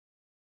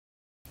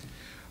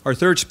Our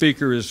third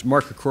speaker is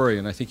Mark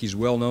Krikorian. I think he's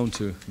well known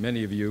to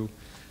many of you.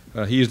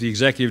 He is the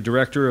executive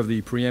director of the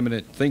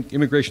preeminent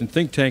immigration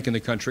think tank in the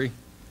country,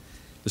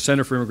 the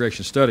Center for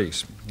Immigration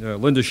Studies.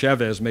 Linda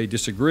Chavez may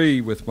disagree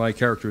with my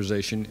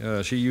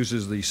characterization. She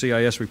uses the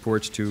CIS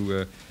reports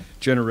to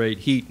generate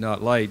heat,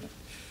 not light.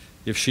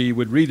 If she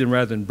would read them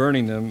rather than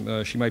burning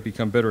them, she might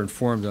become better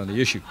informed on the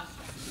issue.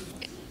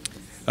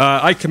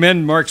 I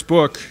commend Mark's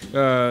book,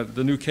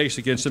 The New Case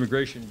Against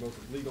Immigration, both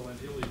legal and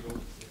illegal.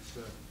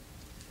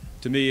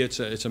 To me, it's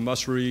a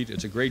must-read.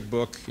 It's a great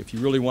book. If you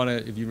really want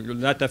to, if you're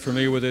not that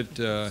familiar with it,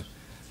 the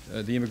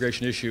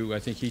immigration issue, I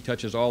think he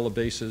touches all the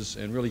bases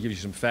and really gives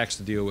you some facts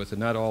to deal with,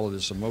 and not all of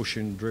this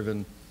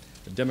emotion-driven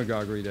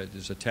demagoguery that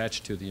is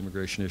attached to the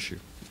immigration issue.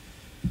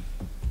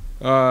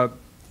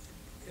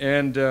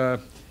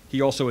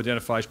 He also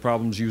identifies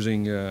problems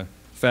using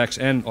facts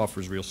and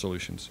offers real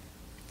solutions.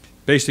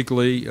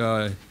 Basically,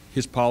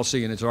 his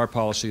policy, and it's our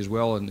policy as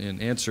well in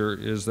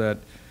ANCIR, is that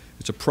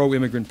it's a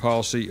pro-immigrant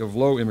policy of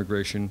low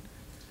immigration,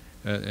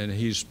 and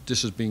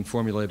this is being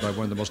formulated by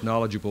one of the most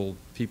knowledgeable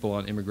people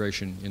on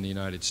immigration in the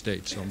United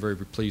States. So I'm very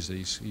pleased that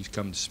he's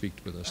come to speak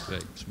with us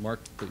today. So Mark,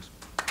 please.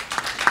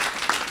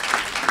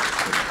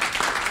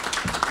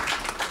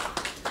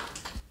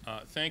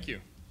 Thank you.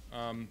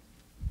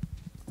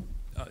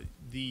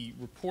 The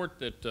report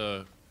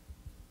that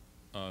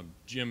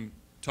Jim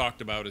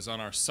talked about is on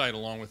our site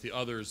along with the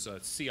others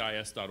at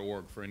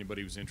cis.org for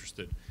anybody who's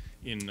interested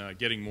in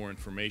getting more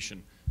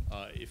information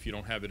if you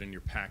don't have it in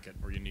your packet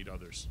or you need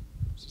others.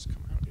 Does this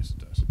come out? Yes, it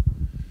does.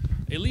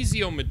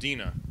 Eliseo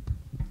Medina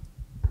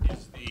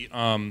is the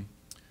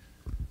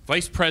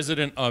vice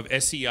president of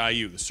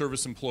SEIU, the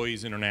Service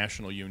Employees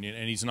International Union,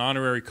 and he's an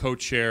honorary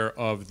co-chair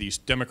of the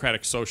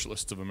Democratic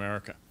Socialists of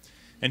America.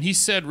 And he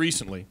said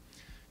recently,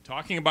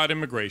 talking about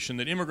immigration,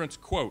 that immigrants,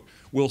 quote,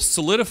 will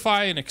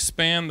solidify and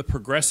expand the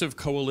progressive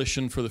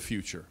coalition for the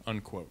future,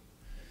 unquote.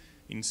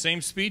 In the same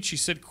speech, he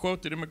said,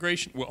 quote, that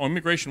immigration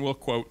will,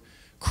 quote,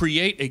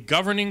 create a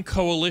governing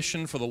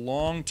coalition for the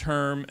long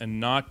term and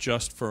not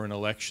just for an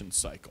election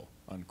cycle,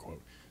 unquote.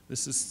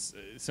 This is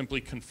simply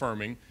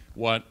confirming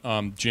what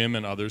Jim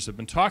and others have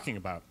been talking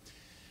about.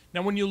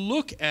 Now, when you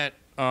look at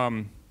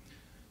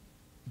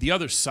the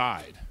other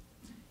side,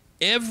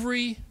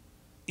 every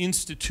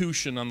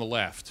institution on the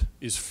left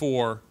is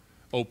for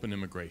open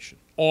immigration,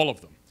 all of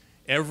them.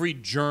 Every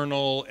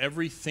journal,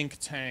 every think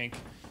tank,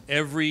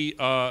 every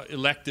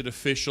elected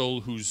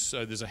official who's,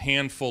 there's a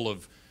handful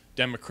of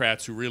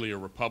Democrats who really are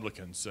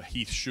Republicans,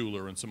 Heath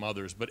Shuler and some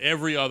others, but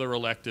every other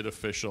elected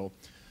official,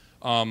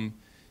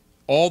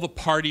 all the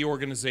party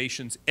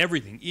organizations,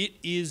 everything. It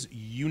is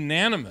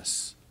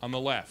unanimous on the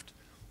left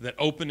that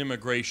open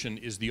immigration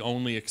is the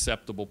only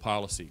acceptable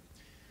policy.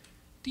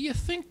 Do you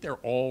think they're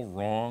all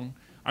wrong?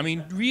 I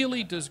mean,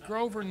 really, does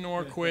Grover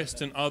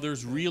Norquist and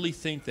others really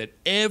think that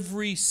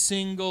every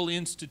single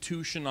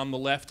institution on the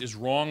left is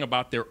wrong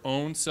about their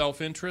own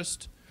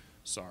self-interest?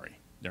 Sorry,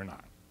 they're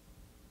not.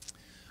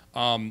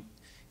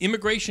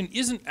 Immigration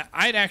isn't,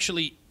 I'd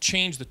actually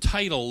change the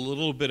title a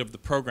little bit of the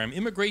program.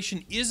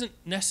 Immigration isn't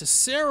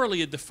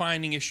necessarily a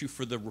defining issue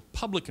for the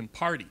Republican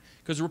Party,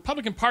 because the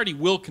Republican Party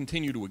will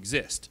continue to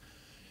exist.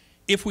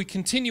 If we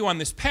continue on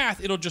this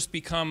path, it'll just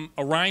become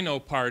a rhino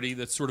party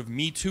that's sort of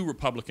Me Too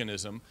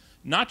Republicanism,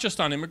 not just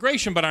on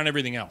immigration, but on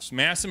everything else.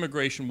 Mass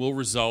immigration will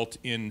result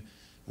in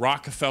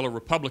Rockefeller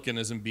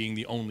Republicanism being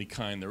the only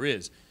kind there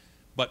is.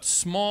 But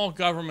small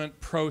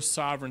government,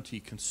 pro-sovereignty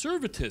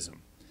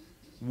conservatism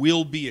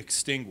will be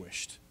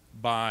extinguished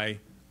by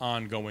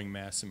ongoing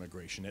mass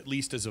immigration, at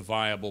least as a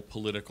viable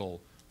political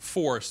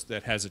force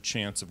that has a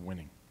chance of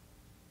winning.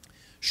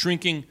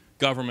 Shrinking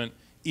government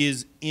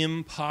is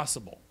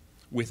impossible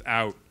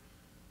without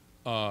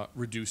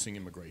reducing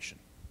immigration.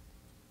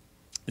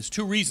 There's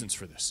two reasons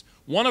for this.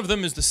 One of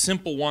them is the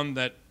simple one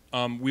that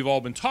we've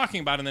all been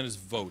talking about, and that is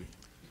voting.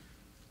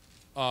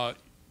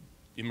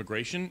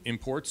 Immigration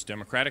imports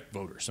Democratic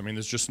voters. I mean,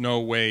 there's just no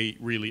way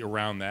really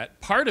around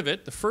that. Part of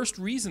it, the first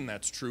reason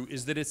that's true,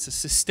 is that it's a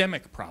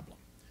systemic problem.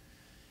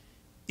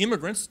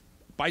 Immigrants,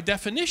 by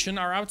definition,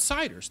 are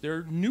outsiders.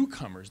 They're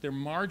newcomers. They're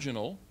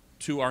marginal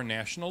to our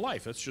national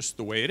life. That's just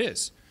the way it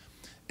is.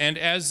 And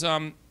as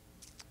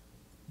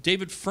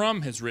David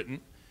Frum has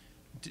written,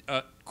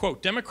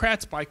 quote,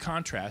 Democrats, by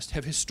contrast,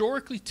 have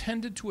historically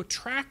tended to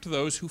attract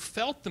those who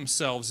felt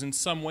themselves in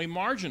some way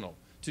marginal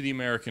to the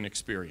American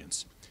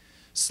experience.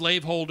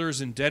 Slaveholders,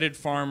 indebted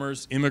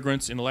farmers,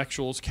 immigrants,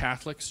 intellectuals,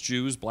 Catholics,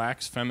 Jews,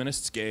 blacks,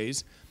 feminists,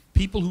 gays,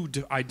 people who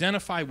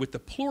identify with the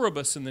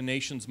pluribus in the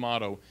nation's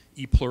motto,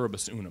 e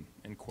pluribus unum,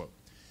 end quote.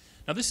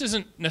 Now, this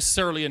isn't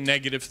necessarily a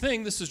negative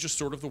thing. This is just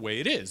sort of the way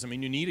it is. I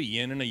mean, you need a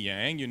yin and a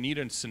yang. You need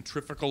a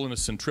centrifugal and a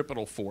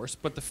centripetal force.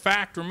 But the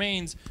fact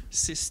remains,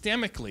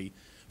 systemically,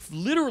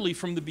 literally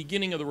from the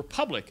beginning of the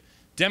Republic,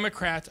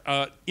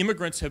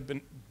 immigrants have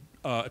been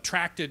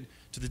attracted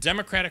to the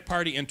Democratic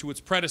Party and to its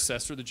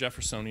predecessor, the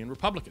Jeffersonian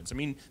Republicans. I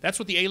mean, that's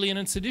what the Alien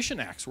and Sedition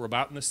Acts were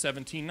about in the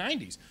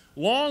 1790s.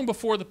 Long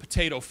before the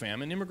potato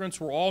famine, immigrants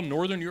were all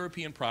Northern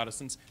European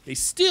Protestants. They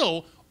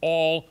still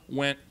all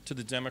went to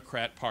the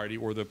Democrat Party,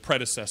 or the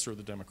predecessor of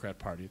the Democrat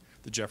Party,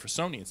 the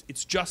Jeffersonians.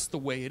 It's just the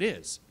way it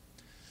is.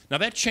 Now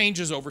that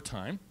changes over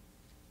time.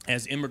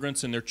 As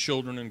immigrants and their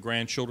children and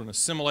grandchildren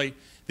assimilate,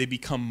 they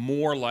become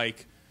more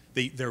like,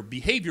 their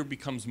behavior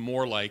becomes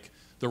more like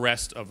the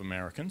rest of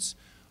Americans.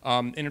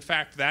 And in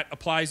fact, that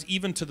applies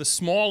even to the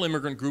small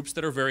immigrant groups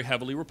that are very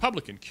heavily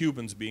Republican,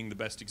 Cubans being the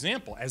best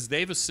example. As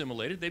they've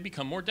assimilated, they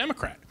become more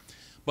Democrat.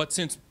 But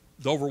since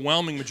the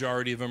overwhelming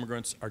majority of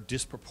immigrants are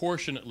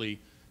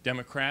disproportionately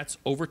Democrats,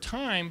 over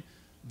time,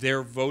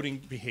 their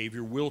voting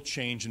behavior will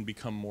change and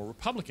become more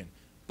Republican.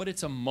 But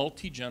it's a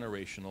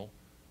multi-generational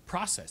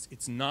process.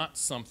 It's not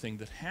something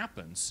that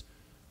happens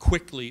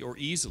quickly or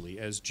easily,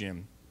 as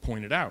Jim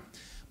pointed out.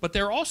 But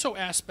there are also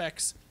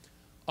aspects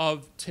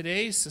of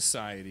today's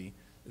society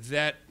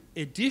that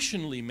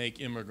additionally make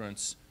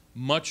immigrants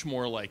much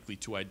more likely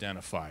to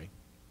identify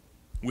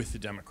with the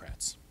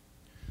Democrats.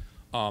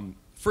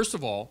 First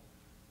of all,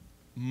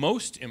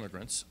 most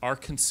immigrants are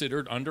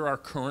considered under our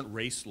current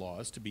race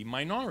laws to be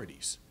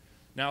minorities.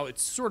 Now,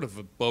 it's sort of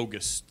a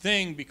bogus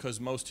thing because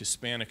most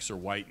Hispanics are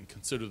white and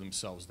consider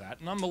themselves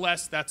that.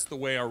 Nonetheless, that's the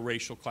way our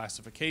racial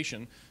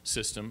classification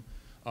system,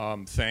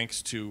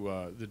 thanks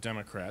to the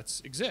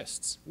Democrats,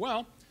 exists.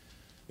 Well,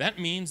 that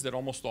means that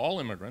almost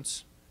all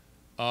immigrants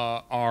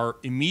are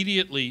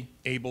immediately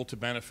able to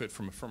benefit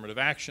from affirmative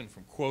action,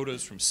 from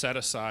quotas, from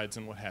set-asides,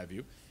 and what have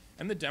you.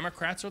 And the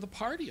Democrats are the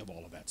party of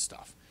all of that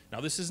stuff.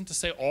 Now, this isn't to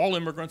say all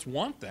immigrants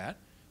want that,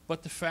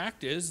 but the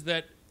fact is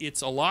that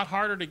it's a lot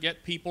harder to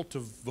get people to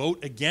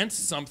vote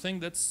against something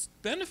that's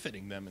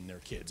benefiting them and their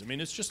kids. I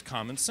mean, it's just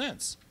common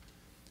sense.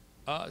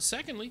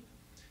 Secondly,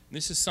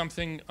 this is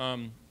something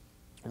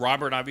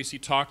Robert obviously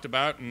talked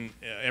about and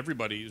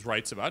everybody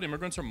writes about.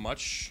 Immigrants are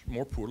much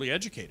more poorly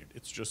educated.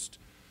 It's just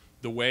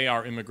the way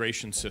our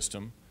immigration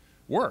system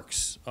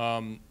works.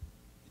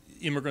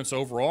 Immigrants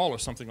overall are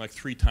something like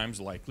 3 times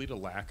likely to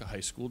lack a high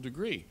school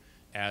degree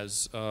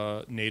as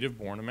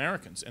native-born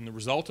Americans. And the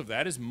result of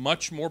that is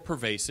much more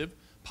pervasive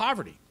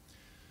poverty.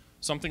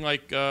 Something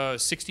like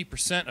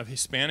 60% of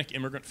Hispanic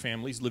immigrant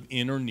families live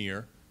in or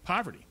near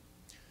poverty.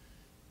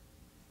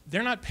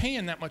 They're not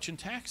paying that much in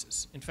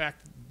taxes. In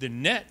fact, the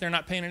net, they're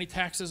not paying any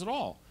taxes at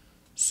all.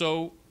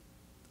 So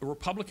the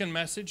Republican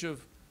message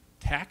of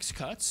tax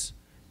cuts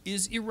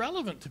is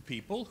irrelevant to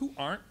people who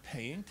aren't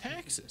paying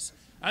taxes.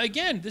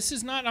 Again, this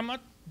is not, I'm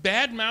not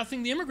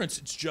bad-mouthing the immigrants,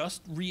 it's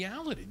just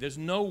reality. There's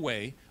no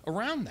way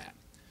around that.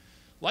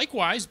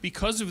 Likewise,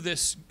 because of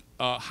this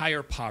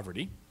higher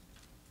poverty,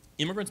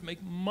 immigrants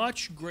make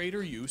much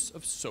greater use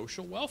of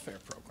social welfare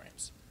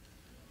programs.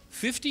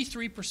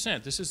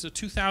 53%, this is a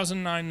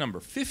 2009 number,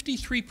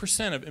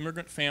 53% of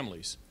immigrant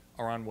families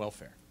are on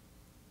welfare.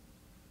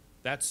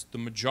 That's the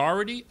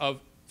majority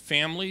of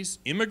families,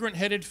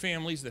 immigrant-headed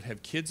families that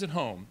have kids at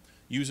home,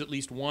 use at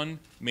least one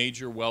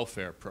major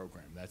welfare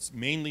program. That's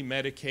mainly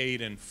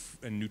Medicaid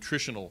and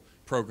nutritional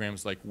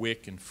programs like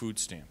WIC and food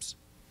stamps.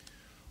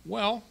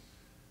 Well,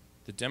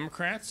 the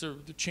Democrats are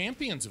the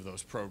champions of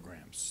those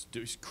programs,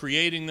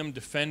 creating them,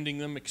 defending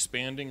them,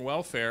 expanding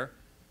welfare.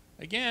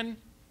 Again,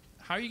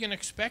 how are you going to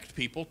expect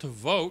people to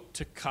vote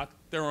to cut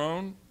their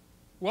own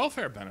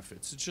welfare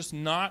benefits? It's just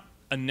not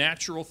a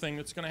natural thing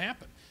that's going to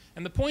happen.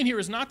 And the point here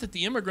is not that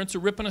the immigrants are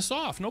ripping us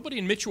off. Nobody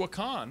in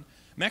Michoacan,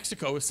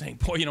 Mexico, is saying,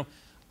 boy, you know,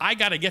 I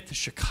got to get to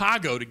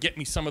Chicago to get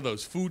me some of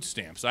those food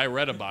stamps. I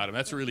read about them.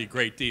 That's a really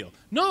great deal.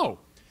 No.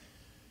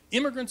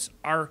 Immigrants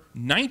are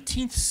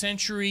 19th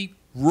century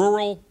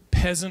rural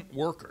peasant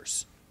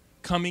workers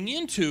coming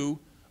into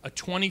a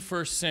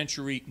 21st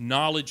century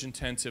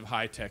knowledge-intensive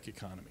high-tech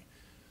economy.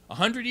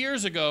 100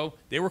 years ago,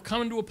 they were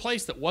coming to a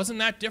place that wasn't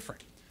that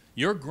different.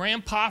 Your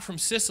grandpa from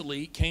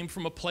Sicily came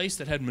from a place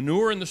that had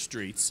manure in the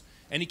streets,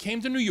 and he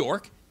came to New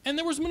York, and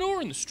there was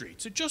manure in the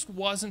streets. It just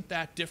wasn't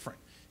that different.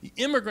 The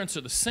immigrants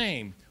are the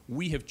same.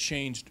 We have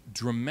changed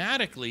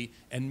dramatically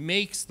and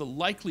makes the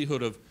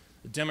likelihood of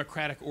the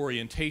democratic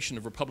orientation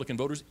of Republican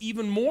voters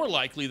even more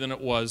likely than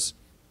it was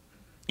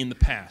in the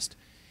past.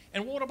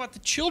 And what about the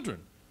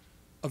children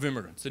of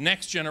immigrants, the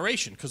next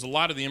generation? Because a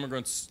lot of the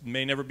immigrants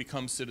may never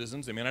become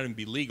citizens. They may not even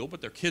be legal,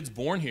 but their kids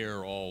born here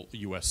are all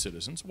U.S.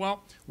 citizens.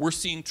 Well, we're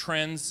seeing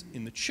trends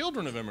in the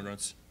children of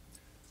immigrants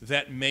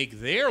that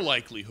make their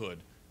likelihood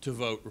to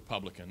vote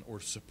Republican or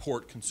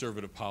support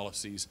conservative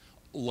policies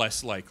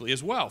less likely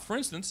as well. For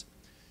instance,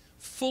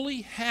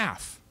 fully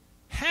half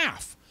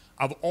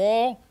of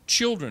all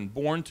children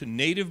born to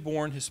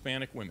native-born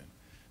Hispanic women,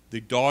 the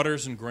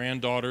daughters and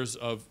granddaughters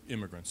of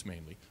immigrants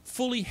mainly,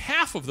 fully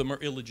half of them are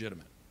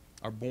illegitimate,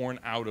 are born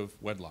out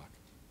of wedlock.